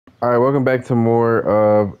All right, welcome back to more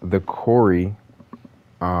of the Quarry.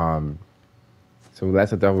 Um, so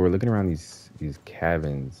last I thought we were looking around these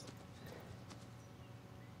cabins.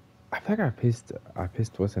 I feel like I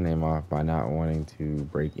pissed what's her name off by not wanting to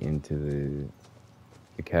break into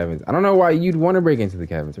the cabins. I don't know why you'd want to break into the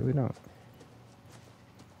cabins. I really don't.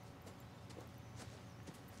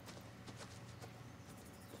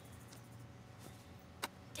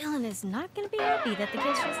 Dylan is not going to be happy that the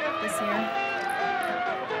kids just left us here.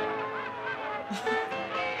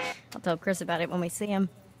 I'll tell Chris about it when we see him.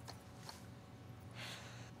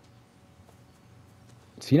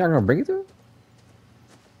 So you're not gonna break into it?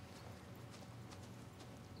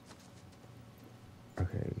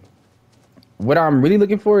 Okay. What I'm really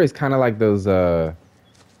looking for is kind of like those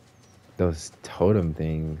totem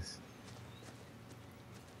things,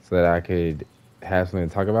 so that I could have something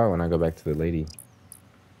to talk about when I go back to the lady.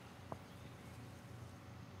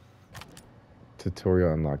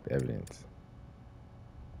 Tutorial unlocked evidence.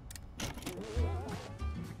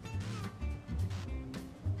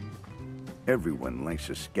 Everyone likes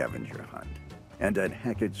a scavenger hunt, and at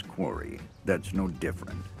Hackett's Quarry, that's no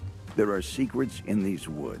different. There are secrets in these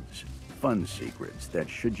woods, fun secrets that,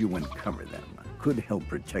 should you uncover them, could help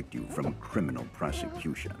protect you from criminal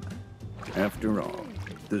prosecution. After all,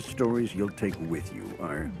 the stories you'll take with you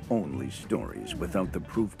are only stories without the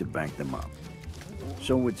proof to back them up.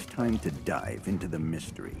 So it's time to dive into the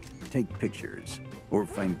mystery, take pictures, or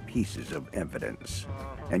find pieces of evidence,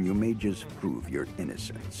 and you may just prove your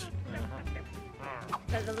innocence.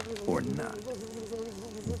 Or not.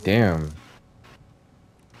 Damn.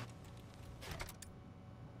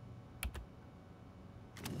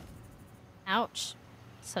 Ouch.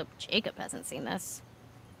 Let's hope Jacob hasn't seen this.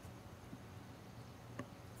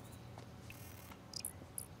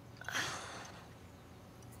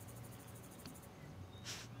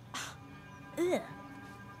 Ugh.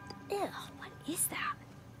 Ew, what is that?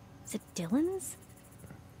 Is it Dylan's?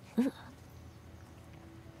 Ugh.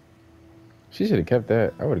 She should have kept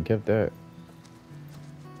that. I would have kept that.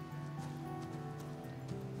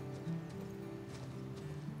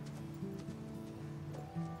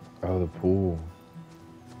 Oh, the pool.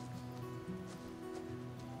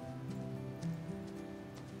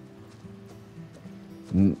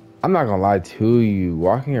 I'm not gonna lie to you.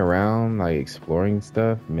 Walking around, like exploring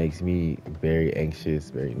stuff, makes me very anxious,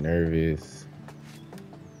 very nervous.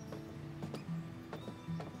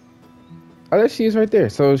 Oh, there she is right there.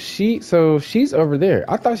 So she's over there.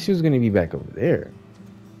 I thought she was gonna be back over there.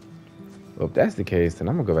 Well, if that's the case, then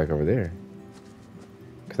I'm gonna go back over there.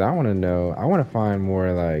 Cause I wanna know, I wanna find more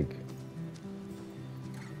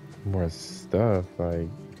stuff, like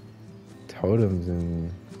totems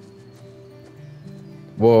and,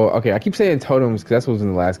 well, okay, I keep saying totems because that's what was in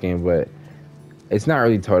the last game, but it's not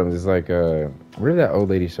really totems. It's like whatever that old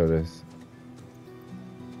lady showed us.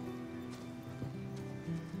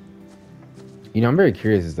 You know, I'm very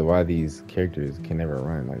curious as to why these characters can never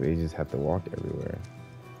run. Like, they just have to walk everywhere.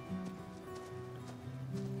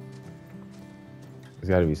 There's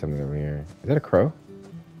got to be something over here. Is that a crow?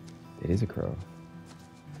 It is a crow.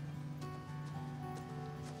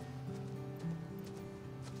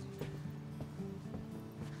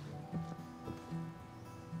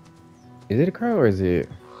 Is it a crow or is it?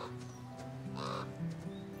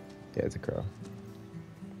 Yeah, it's a crow.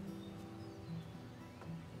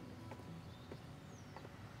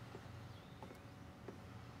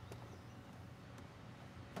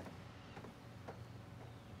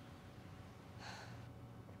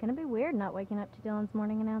 It's gonna be weird not waking up to Dylan's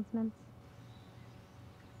morning announcements.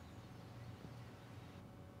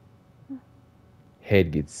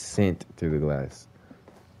 Head gets sent through the glass.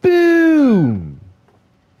 Boom!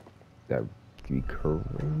 That would be crazy.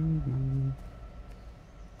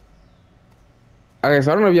 Okay,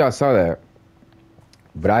 so I don't know if y'all saw that,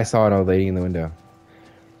 but I saw an old lady in the window,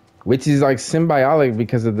 which is like symbiotic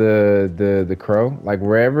because of the crow. Like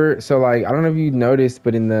wherever, so like I don't know if you noticed,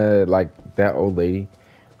 but in the like that old lady,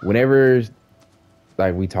 whenever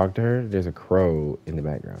like we talk to her, there's a crow in the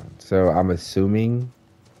background. So I'm assuming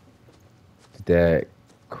that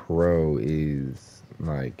crow is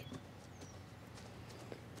like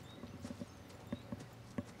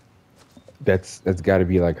that's got to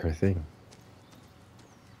be like her thing.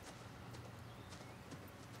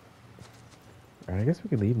 All right, I guess we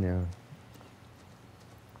could leave now.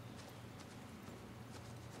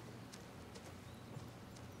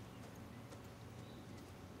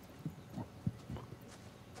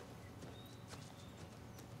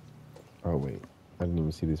 Oh wait, I didn't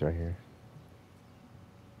even see this right here.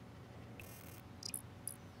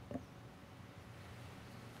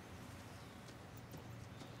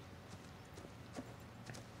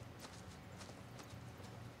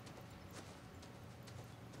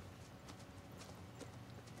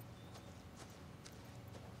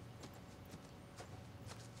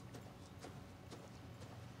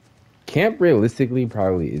 Camp realistically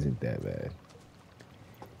probably isn't that bad.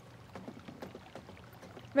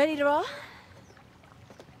 Ready to roll?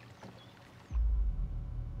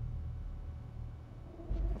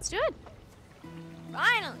 Let's do it.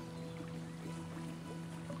 Finally.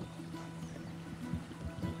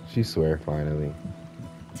 She swear finally.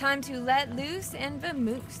 Time to let loose and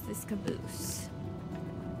vamoose this caboose.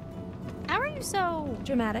 How are you so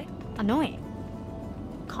Dramatic. annoying?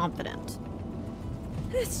 Confident.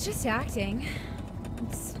 It's just acting.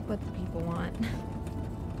 It's what the people want.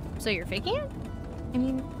 So you're faking it? I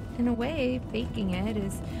mean, in a way, faking it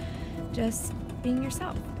is just being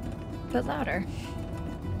yourself, but louder.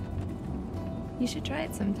 You should try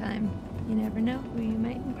it sometime. You never know who you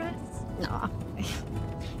might impress. No.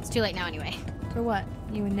 It's too late now anyway. For what?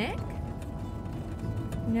 You and Nick?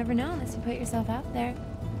 You never know unless you put yourself out there.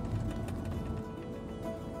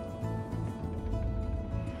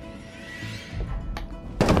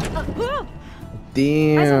 Whoa!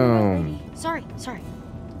 Damn. Sorry.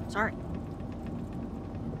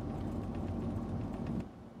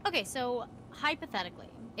 Okay, so hypothetically,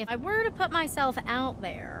 if I were to put myself out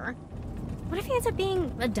there, what if he ends up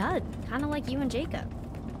being a dud? Kind of like you and Jacob.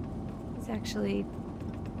 It's actually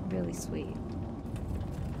really sweet.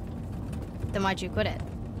 Then why'd you quit it?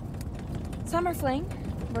 Summer fling.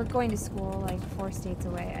 We're going to school like 4 states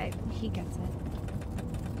away. He gets it.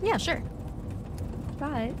 Yeah, sure.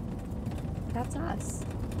 But that's us.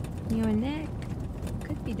 You and Nick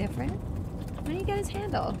could be different. Why don't you get his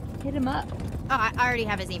handle? Hit him up. Oh, I already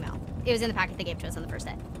have his email. It was in the packet they gave to us on the first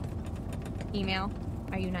day. Email.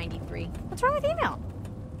 Are you 93? What's wrong with email?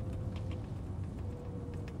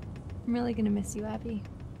 I'm really gonna miss you, Abby.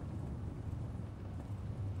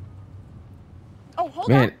 Oh, hold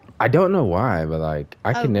Man, on. I don't know why, but like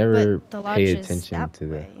I could never but the lodge pay is attention that to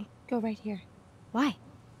that. way. Go right here. Why?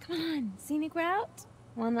 Come on, scenic route.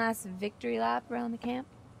 One last victory lap around the camp.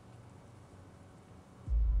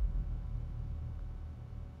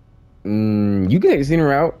 You can take a scenic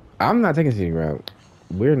route. I'm not taking a scenic route.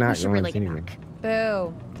 We're not We should going really scenic get route. back.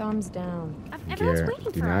 Boo. Thumbs down. Everyone's Care.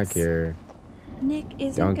 waiting Do for not us. care. Nick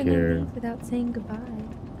isn't Don't gonna care. leave without saying goodbye.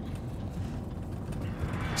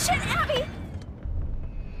 Shit, Abby!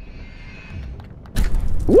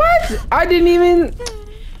 What? I didn't even. Did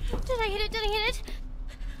I hit it?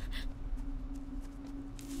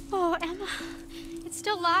 Oh, Emma. It's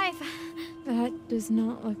still live. That does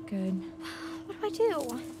not look good. What do I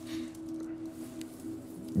do?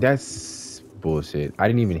 That's bullshit. I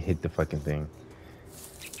didn't even hit the fucking thing.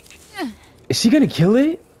 Is she gonna kill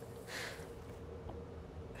it?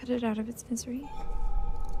 Put it out of its misery.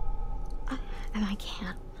 Emma, I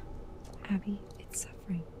can't. Abby, it's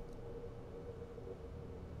suffering.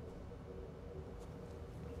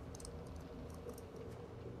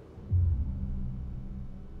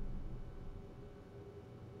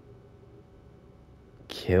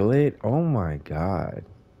 Kill it? Oh my god.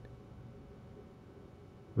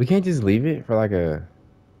 We can't just leave it for like a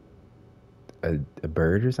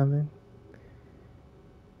bird or something?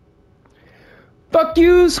 Fuck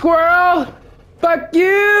you, squirrel! Fuck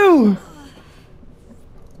you!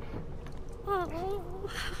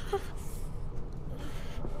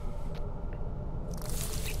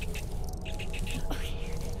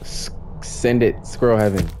 Send it, squirrel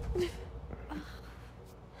heaven.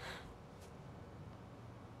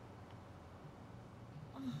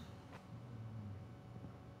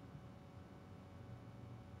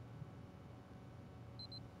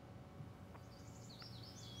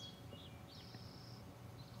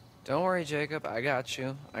 Don't worry, Jacob. I got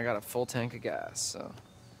you. I got a full tank of gas, so...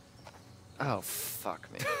 Oh, fuck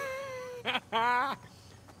me.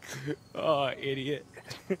 Oh, idiot.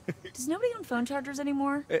 Does nobody own phone chargers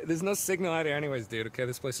anymore? There's no signal out here anyways, dude, okay?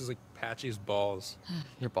 This place is like patchy as balls.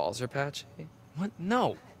 Your balls are patchy? What?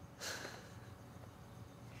 No.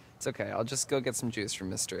 It's okay. I'll just go get some juice from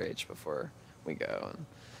Mr. H before we go.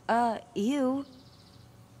 Ew.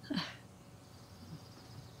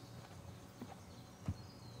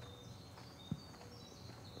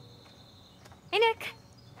 Hey, Nick.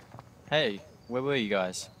 Hey, where were you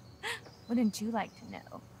guys? Wouldn't you like to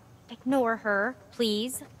know? Ignore her,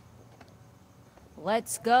 please.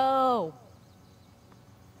 Let's go.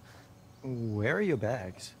 Where are your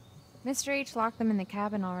bags? Mr. H locked them in the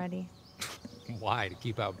cabin already. Why? To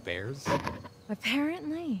keep out bears?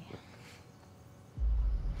 Apparently.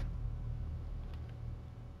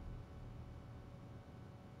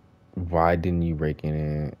 Why didn't you break in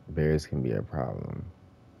it? Bears can be a problem.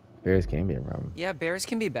 Bears can be a problem. Yeah, bears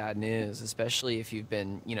can be bad news, especially if you've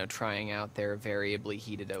been, trying out their variably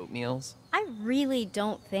heated oatmeals. I I really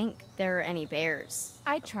don't think there are any bears.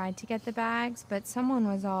 I tried to get the bags, but someone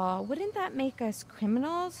was all, wouldn't that make us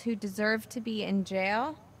criminals who deserve to be in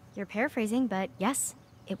jail? You're paraphrasing, but yes,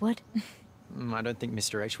 it would. I don't think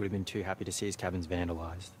Mr. H would have been too happy to see his cabins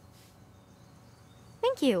vandalized.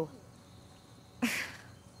 Thank you.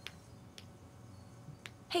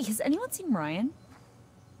 Hey, has anyone seen Ryan?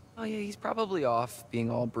 Oh yeah, he's probably off being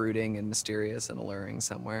all brooding and mysterious and alluring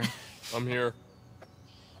somewhere. I'm here.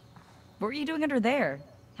 What were you doing under there?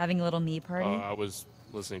 Having a little me party? I was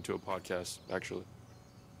listening to a podcast, actually.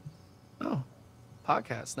 Oh,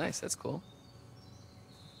 podcast. Nice. That's cool.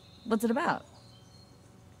 What's it about?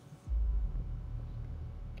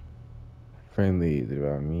 Friendly, is it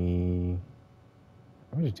about me?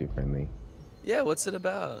 I'm just too friendly. Yeah, what's it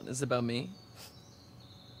about? Is it about me?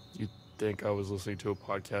 You think I was listening to a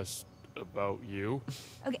podcast about you?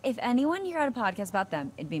 Okay, if anyone here had a podcast about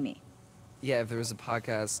them, it'd be me. Yeah, if there was a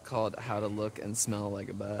podcast called How to Look and Smell Like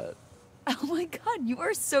a Bat. Oh my god, you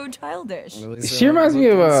are so childish. She reminds me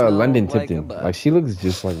of London Like a Tipton. bat. Like she looks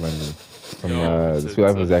just like London from No, The Sweet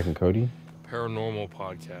Life of it's Zach and Cody. Paranormal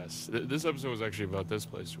podcast. This episode was actually about this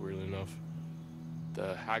place, weirdly enough.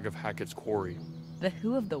 The Hag of Hackett's Quarry. The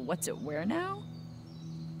who of the what's it where now?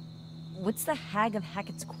 What's the Hag of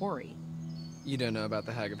Hackett's Quarry? You don't know about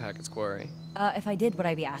the Hag of Hackett's Quarry. If I did, would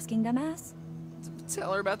I be asking dumbass?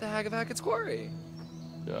 Tell her about the Hag of Hackett's Quarry.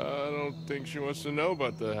 I don't think she wants to know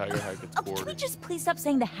about the Hag of Hackett's Oh, can Quarry. we just please stop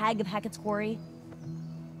saying the Hag of Hackett's Quarry?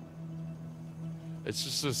 It's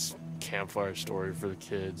just this campfire story for the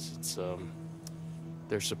kids. It's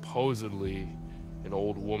there's supposedly an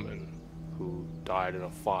old woman who died in a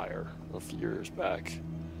fire a few years back.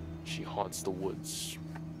 She haunts the woods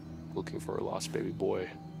looking for her lost baby boy.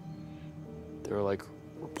 There are like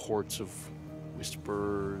reports of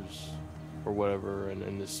whispers or whatever,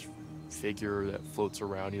 and this figure that floats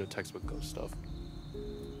around, textbook ghost stuff.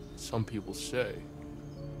 Some people say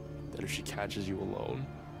that if she catches you alone,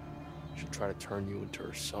 she'll try to turn you into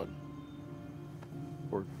her son.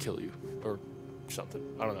 Or kill you. Or something.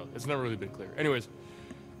 I don't know. It's never really been clear. Anyways,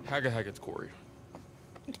 Hag of Hackett's Quarry.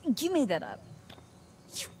 You made that up.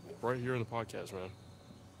 It's right here in the podcast, man.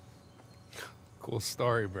 Cool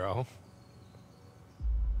story, bro.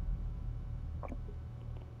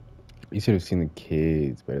 You should have seen the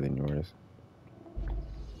kids better than yours.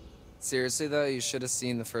 Seriously though, you should have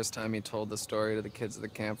seen the first time you told the story to the kids at the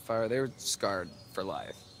campfire. They were scarred for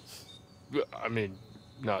life. I mean,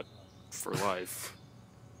 not for life.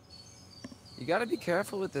 You gotta be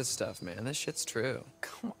careful with this stuff, man. This shit's true.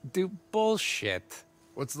 Come on, dude, bullshit.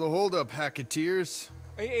 What's the holdup, Hacketeers?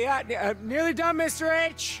 Yeah, nearly done, Mr.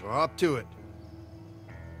 H. Well, up to it.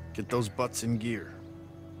 Get those butts in gear.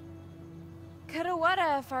 Coulda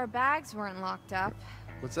woulda if our bags weren't locked up.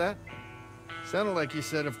 What's that? Sounded like you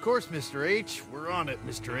said, of course, Mr. H. We're on it,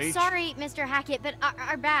 Mr. H. Sorry, Mr. Hackett, but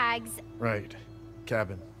our bags. Right.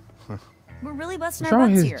 Cabin. We're really busting What's our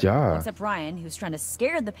wrong with butts his here. job? Except Ryan, who's trying to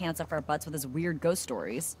scare the pants off our butts with his weird ghost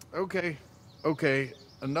stories. Okay.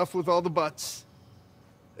 Enough with all the butts.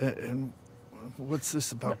 And what's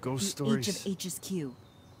this about ghost stories? H of H's Q.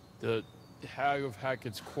 The Hag of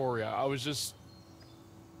Hackett's Quarry. I was just...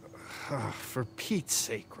 For Pete's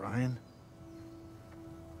sake, Ryan.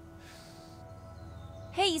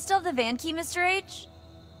 Hey, you still have the van key, Mr. H?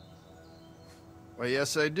 Why,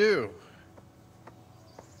 yes, I do.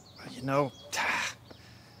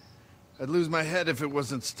 I'd lose my head if it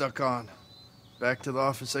wasn't stuck on. Back to the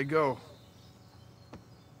office I go.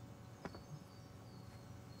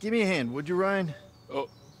 Give me a hand, would you, Ryan? Oh,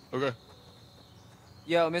 okay.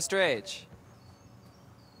 Yo, Mr. H.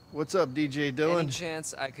 What's up, DJ Dylan? Any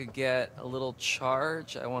chance I could get a little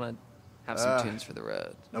charge? I want to have some tunes for the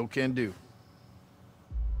road. No can do.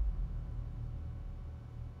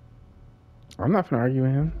 I'm not gonna argue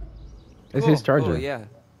with him. It's Cool, his charger. cool, yeah.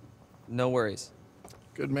 No worries.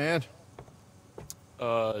 Good man.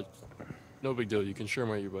 No big deal. You can share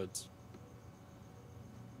my earbuds.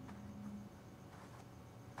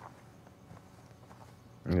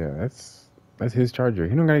 Yeah, that's his charger.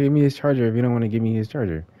 He don't gotta give me his charger if he don't want to give me his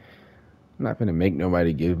charger. I'm not gonna make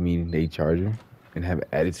nobody give me their charger and have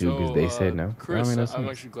attitude because they said no. Chris, That don't make no I'm sense.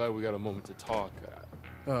 actually glad we got a moment to talk.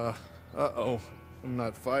 Uh-oh. I'm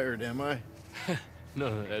not fired, am I?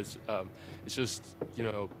 No, it's just,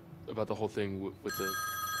 about the whole thing with the...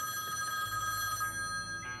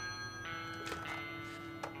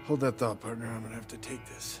 Hold that thought, partner. I'm gonna have to take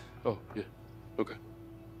this. Oh, yeah. Okay.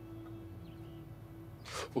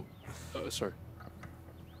 Oh, sorry.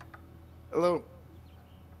 Hello.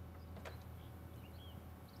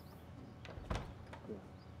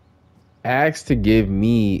 Ask to give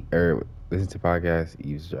me or listen to podcast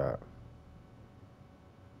eavesdrop.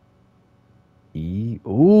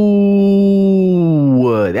 Ooh,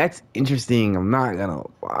 that's interesting. I'm not gonna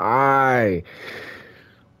lie.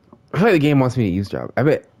 I feel like the game wants me to eavesdrop. I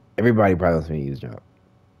bet everybody probably wants me to eavesdrop.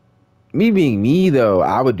 Me being me, though,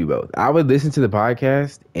 I would do both. I would listen to the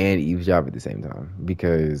podcast and eavesdrop at the same time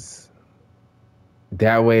because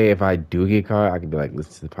that way, if I do get caught, I can be like,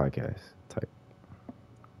 listen to the podcast type.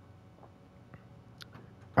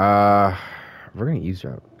 We're gonna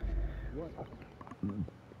eavesdrop.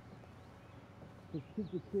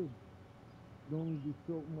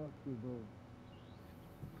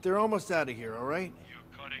 They're almost out of here, all right? You're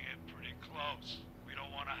cutting it pretty close. We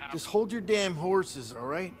don't want to have... Just hold your damn horses, all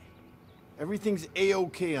right? Everything's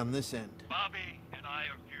A-okay on this end. Bobby and I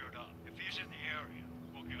are geared up. If he's in the area,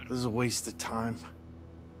 we'll get him. This is a waste of time.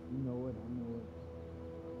 You know it, I know it.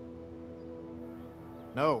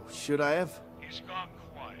 No, should I have? He's gone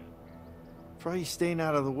quiet. Probably staying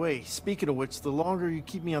out of the way. Speaking of which, the longer you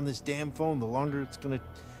keep me on this damn phone, the longer it's gonna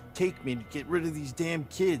take me to get rid of these damn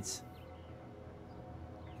kids.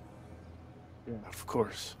 Yeah. Of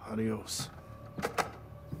course. Adios.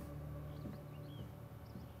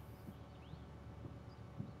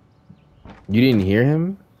 You didn't hear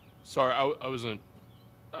him? Sorry, I wasn't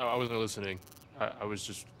listening. I was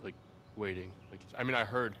just like waiting. Like, I mean, I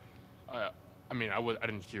heard. I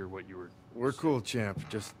didn't hear what you were. We're cool, champ.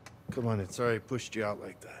 Just come on in. Sorry I pushed you out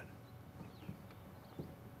like that.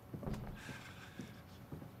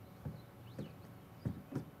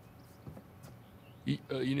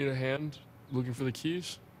 You need a hand looking for the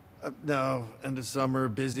keys? No, end of summer,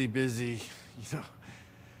 busy, you know.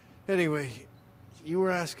 Anyway, you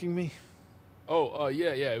were asking me? Oh,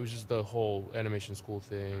 yeah. It was just the whole animation school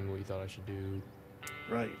thing, what you thought I should do.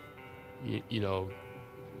 Right. You know,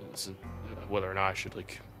 whether or not I should,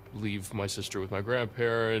 like, leave my sister with my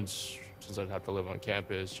grandparents, since I'd have to live on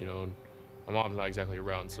campus, you know. And my mom's not exactly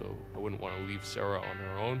around, so I wouldn't want to leave Sarah on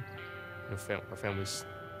her own. You know, our family's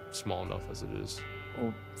small enough as it is.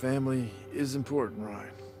 Well, family is important,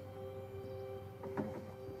 Ryan.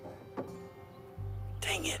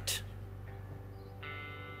 Dang it.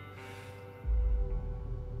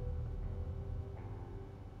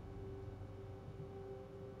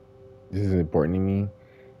 This is important to me.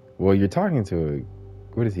 Well, you're talking to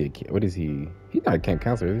what is he? What is he? He's not a camp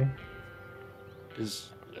counselor, is he? Is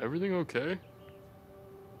everything okay?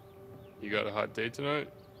 You got a hot date tonight?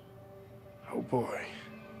 Oh boy.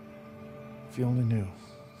 If you only knew.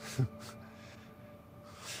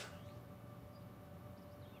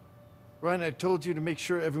 Ryan, I told you to make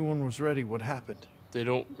sure everyone was ready. What happened? They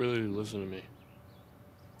don't really listen to me.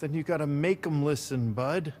 Then you gotta make them listen,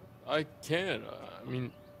 bud. I can. I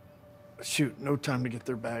mean... Shoot, no time to get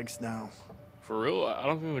their bags now. For real? I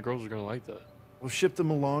don't think the girls are gonna like that. We'll ship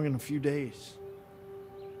them along in a few days.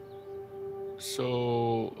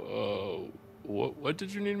 So, what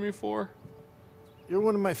did you need me for? You're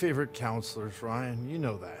one of my favorite counselors, Ryan. You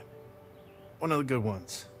know that. One of the good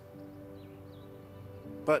ones.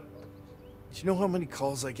 But, do you know how many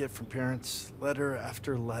calls I get from parents, letter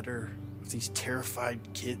after letter, with these terrified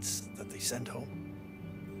kids that they send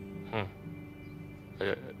home? Huh.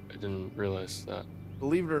 I didn't realize that.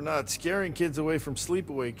 Believe it or not, scaring kids away from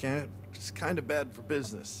sleepaway camp is kind of bad for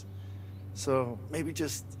business. So, maybe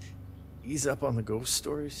just ease up on the ghost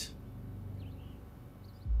stories?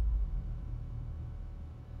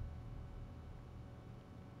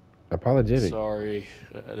 Apologetic. Sorry,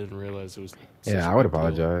 I didn't realize it was. Yeah, I would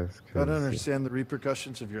apologize. Gotta understand the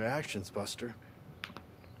repercussions of your actions, Buster.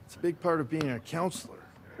 It's a big part of being a counselor,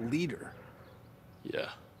 a leader. Yeah.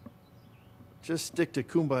 Just stick to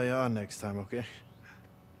kumbaya next time, okay?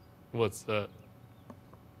 What's that?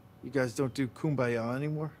 You guys don't do kumbaya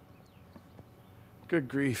anymore? Good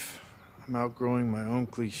grief. I'm outgrowing my own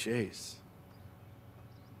cliches.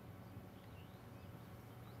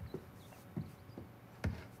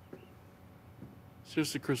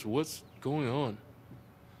 Seriously, Chris, what's going on?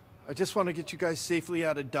 I just want to get you guys safely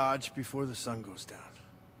out of Dodge before the sun goes down.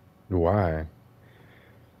 Why?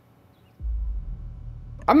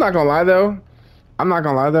 I'm not gonna lie though.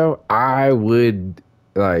 I would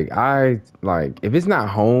if it's not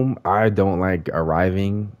home, I don't like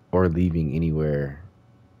arriving or leaving anywhere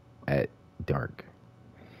at dark.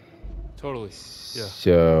 Totally. Yeah.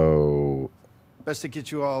 So Best to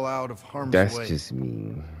get you all out of harm's that's way. just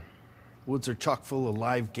me. Woods are chock full of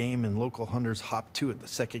live game and local hunters hop to it the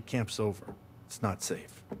second camp's over. It's not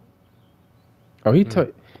safe. Oh, he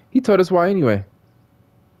told us why anyway.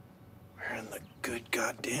 Where in the good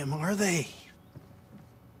goddamn are they?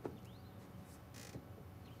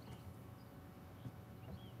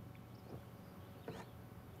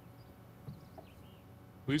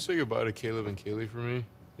 Will you say goodbye to Caleb and Kaylee for me?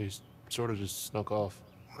 These sort of just snuck off.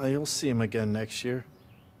 Well, you'll see him again next year.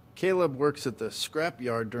 Caleb works at the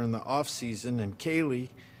scrapyard during the off-season, and Kaylee,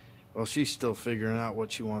 well, she's still figuring out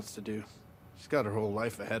what she wants to do. She's got her whole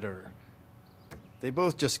life ahead of her. They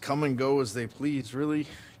both just come and go as they please, really.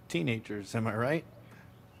 Teenagers, am I right?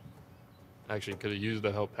 Actually, could have used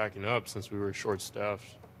the help packing up since we were short-staffed.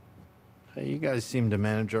 Hey, you guys seem to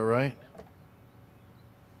manage all right.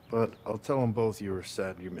 But I'll tell them both you were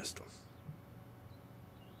sad you missed them.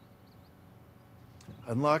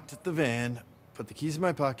 Unlocked the van, put the keys in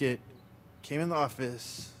my pocket, came in the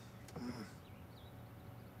office.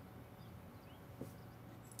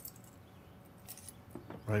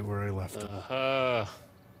 Right where I left them.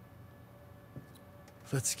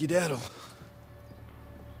 Let's skedaddle.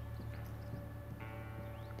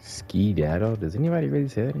 Skedaddle? Does anybody really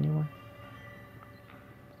say that anymore?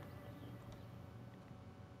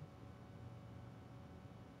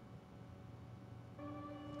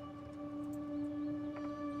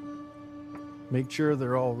 Make sure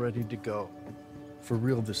they're all ready to go. For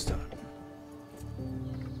real this time.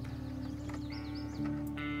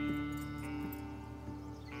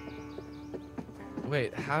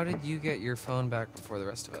 Wait, how did you get your phone back before the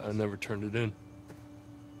rest of us? I never turned it in.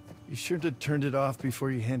 You should have turned it off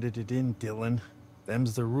before you handed it in, Dylan.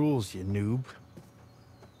 Them's the rules, you noob.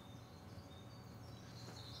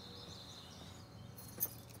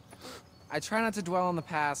 I try not to dwell on the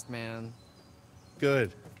past, man.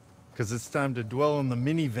 Good. Because it's time to dwell on the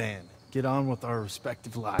minivan. Get on with our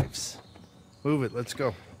respective lives. Move it, let's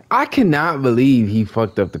go. I cannot believe he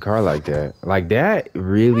fucked up the car like that. Like, that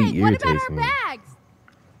really irritates me. Bags?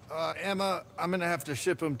 Emma, I'm gonna have to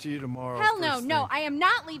ship them to you tomorrow. Hell no, first no, thing. I am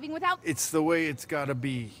not leaving without. It's the way it's gotta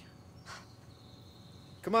be.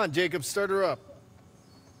 Come on, Jacob, start her up.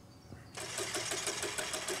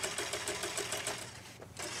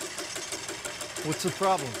 What's the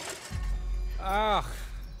problem? Ugh,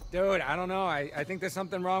 dude, I don't know. I think there's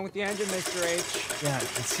something wrong with the engine, Mr. H. Yeah, I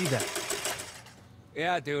can see that.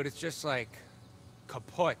 Yeah, dude, it's just like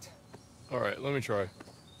kaput. All right, let me try.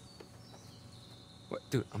 What,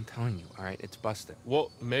 dude, I'm telling you, all right, it's busted.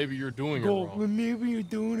 Well, maybe you're doing it wrong. Maybe you're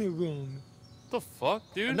doing it wrong. What the fuck,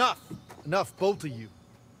 dude? Enough! Enough, both of you.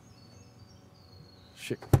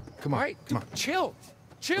 Shit, come on, All right, come dude, on. chill.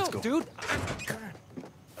 Chill, go. dude.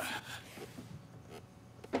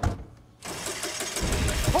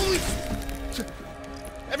 Holy...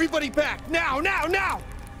 Everybody back, now, now, now!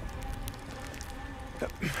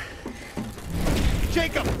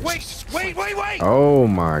 Jacob, wait, wait, wait, wait! Oh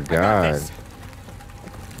my god.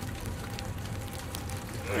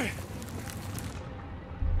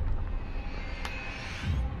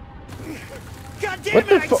 God damn What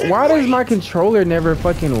the it, fuck? Why does my controller never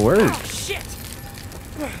fucking work? Oh, shit!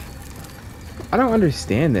 I don't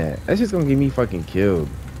understand that. That's just gonna get me fucking killed.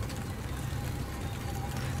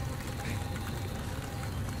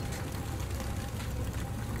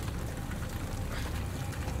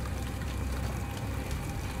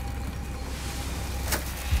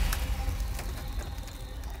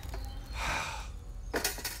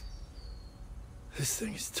 This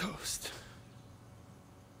thing is toast.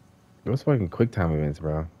 Those fucking quick time events,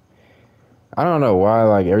 bro. I don't know why,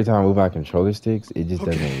 like, every time I move my controller sticks, it just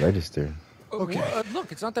doesn't register. Okay. Well,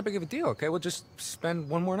 look, it's not that big of a deal, okay? We'll just spend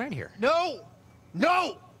one more night here. No!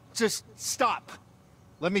 No! Just stop.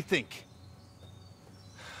 Let me think.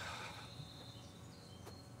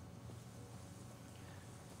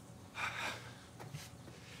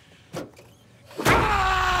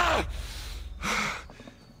 Ah!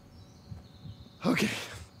 Okay.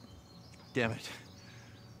 Damn it.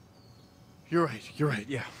 You're right,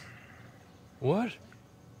 yeah. What?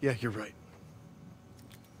 Yeah, you're right.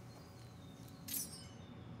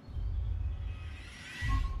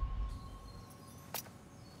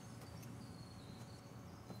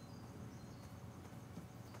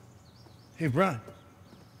 Hey, Brian.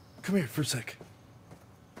 Come here for a sec.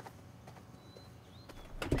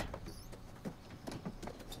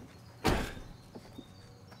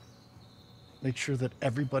 Make sure that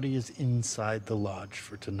everybody is inside the lodge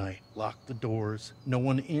for tonight. Lock the doors. No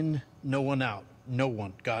one in, no one out. No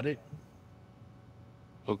one. Got it?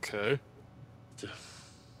 Okay.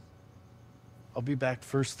 I'll be back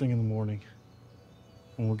first thing in the morning.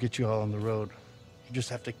 And we'll get you all on the road. You just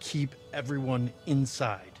have to keep everyone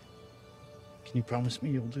inside. Can you promise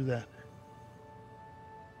me you'll do that?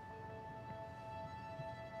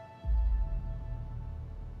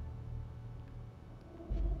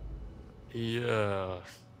 Yeah.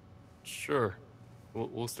 Sure.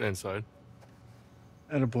 We'll stay inside.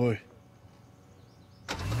 Attaboy.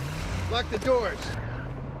 Lock the doors.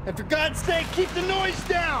 And for God's sake, keep the noise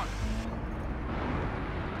down!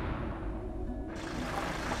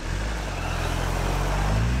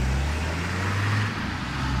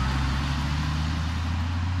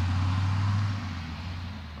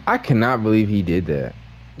 I cannot believe he did that.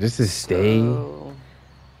 Just to stay So,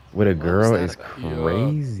 with a what was girl that is about?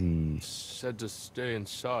 crazy. He said to stay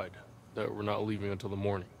inside, that we're not leaving until the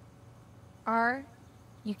morning. Are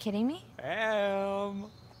you kidding me?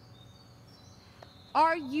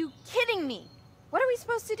 Are you kidding me? What are we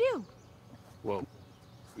supposed to do? Well,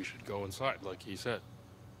 we should go inside, like he said.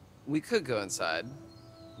 We could go inside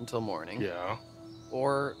until morning. Yeah.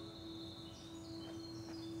 Or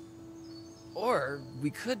we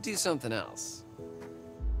could do something else.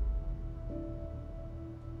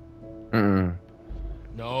 Mm-mm.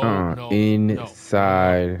 No.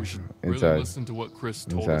 Inside. We should Inside. really listen to what Chris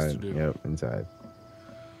told us to do. Yep, inside.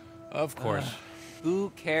 Of course.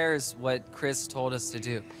 Who cares what Chris told us to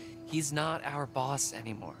do? He's not our boss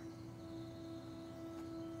anymore.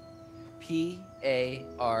 P-A-R-T.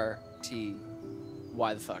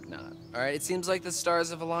 Why the fuck not? Alright, it seems like the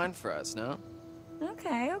stars have aligned for us, no?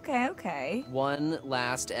 Okay. One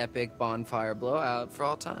last epic bonfire blowout for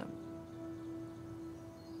all time.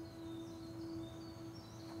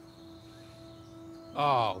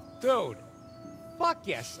 Oh, dude. Fuck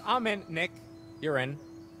yes. I'm in. Nick, you're in.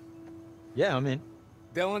 Yeah, I'm in.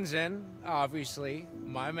 Dylan's in, obviously.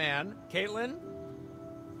 My man. Caitlin?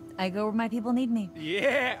 I go where my people need me.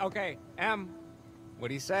 Yeah, okay. Em, what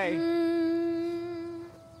do you say?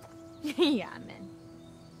 Yeah, I'm in.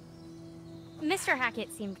 Mr.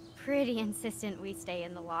 Hackett seemed pretty insistent we stay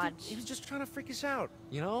in the lodge. He was just trying to freak us out,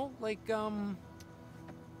 you know? Like one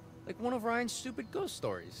of Ryan's stupid ghost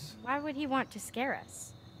stories. Why would he want to scare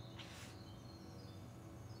us?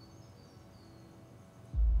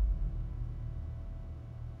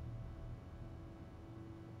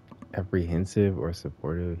 Apprehensive or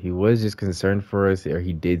supportive? He was just concerned for us, or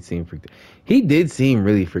he did seem freaked out. He did seem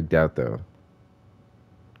really freaked out, though.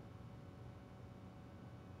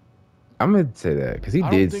 I'm gonna say that because he I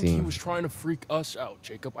did don't think seem. he was trying to freak us out,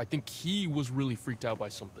 Jacob. I think he was really freaked out by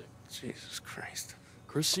something. Jesus Christ.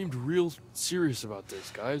 Chris seemed real serious about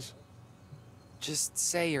this, guys. Just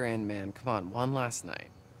say you're in, man. Come on, one last night.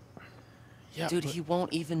 Yeah, Dude, he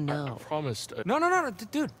won't even know. I promised. No,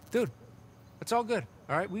 dude. It's all good.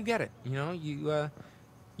 All right, we get it. You know, you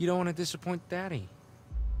don't want to disappoint Daddy.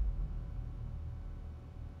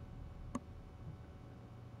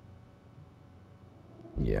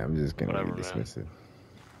 Yeah, I'm just gonna Whatever, be dismissive.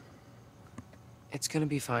 It's gonna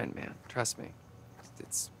be fine, man. Trust me.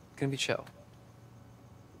 It's gonna be chill.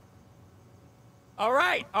 All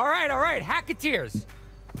right. Hacketeers.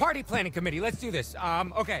 Party planning committee, let's do this.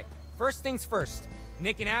 Okay. First things first.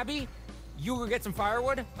 Nick and Abby, you go get some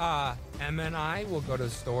firewood. Emma and I will go to the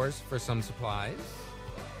stores for some supplies.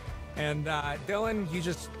 And, Dylan, you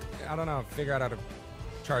just, I don't know, figure out how to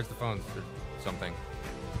charge the phones or something.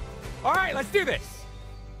 All right, let's do this.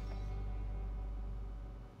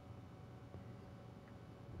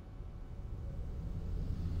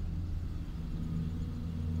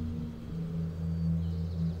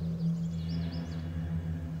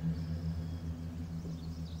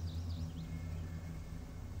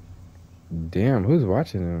 Damn, who's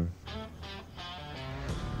watching him?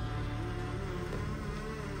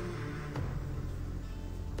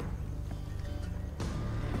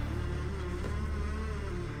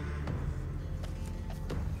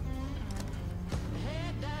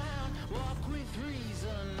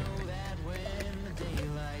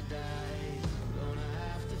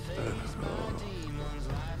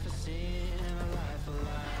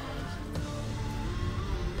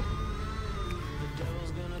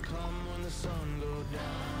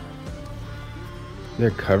 They're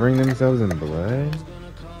covering themselves in blood?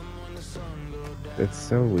 That's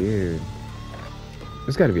so weird.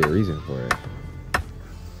 There's gotta be a reason for it.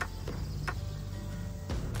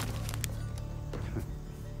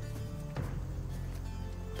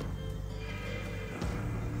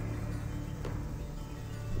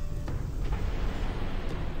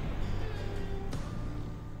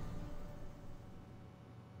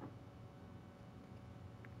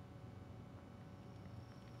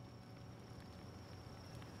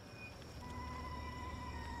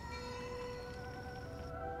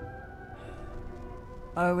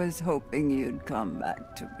 I was hoping you'd come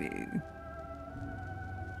back to me.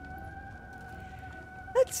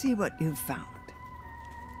 Let's see what you've found.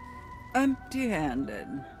 Empty-handed.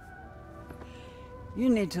 You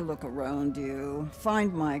need to look around you,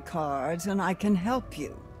 find my cards, and I can help you.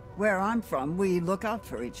 Where I'm from, we look out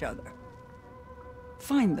for each other.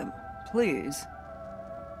 Find them, please.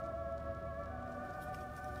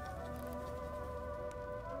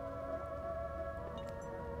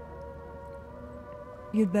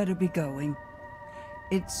 You'd better be going.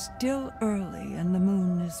 It's still early and the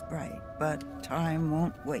moon is bright, but time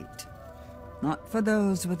won't wait. not for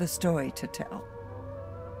those with a story to tell.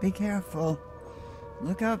 Be careful.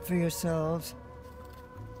 Look out for yourselves.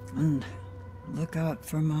 And look out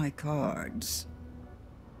for my cards.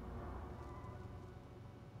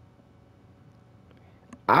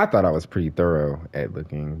 I thought I was pretty thorough at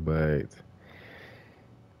looking, but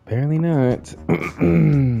apparently not.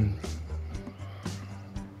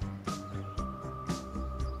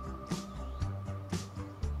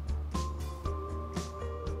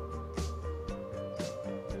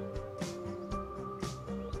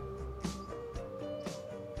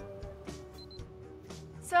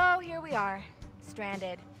 So here we are,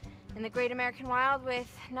 stranded in the great American wild with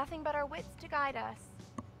nothing but our wits to guide us.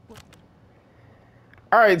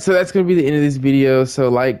 All right, so that's going to be the end of this video. So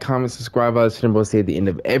like, comment, subscribe, as Shinbo say at the end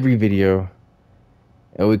of every video.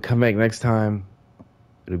 And we come back next time.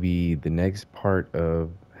 It'll be the next part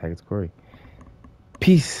of Hackett's Quarry.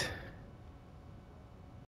 Peace.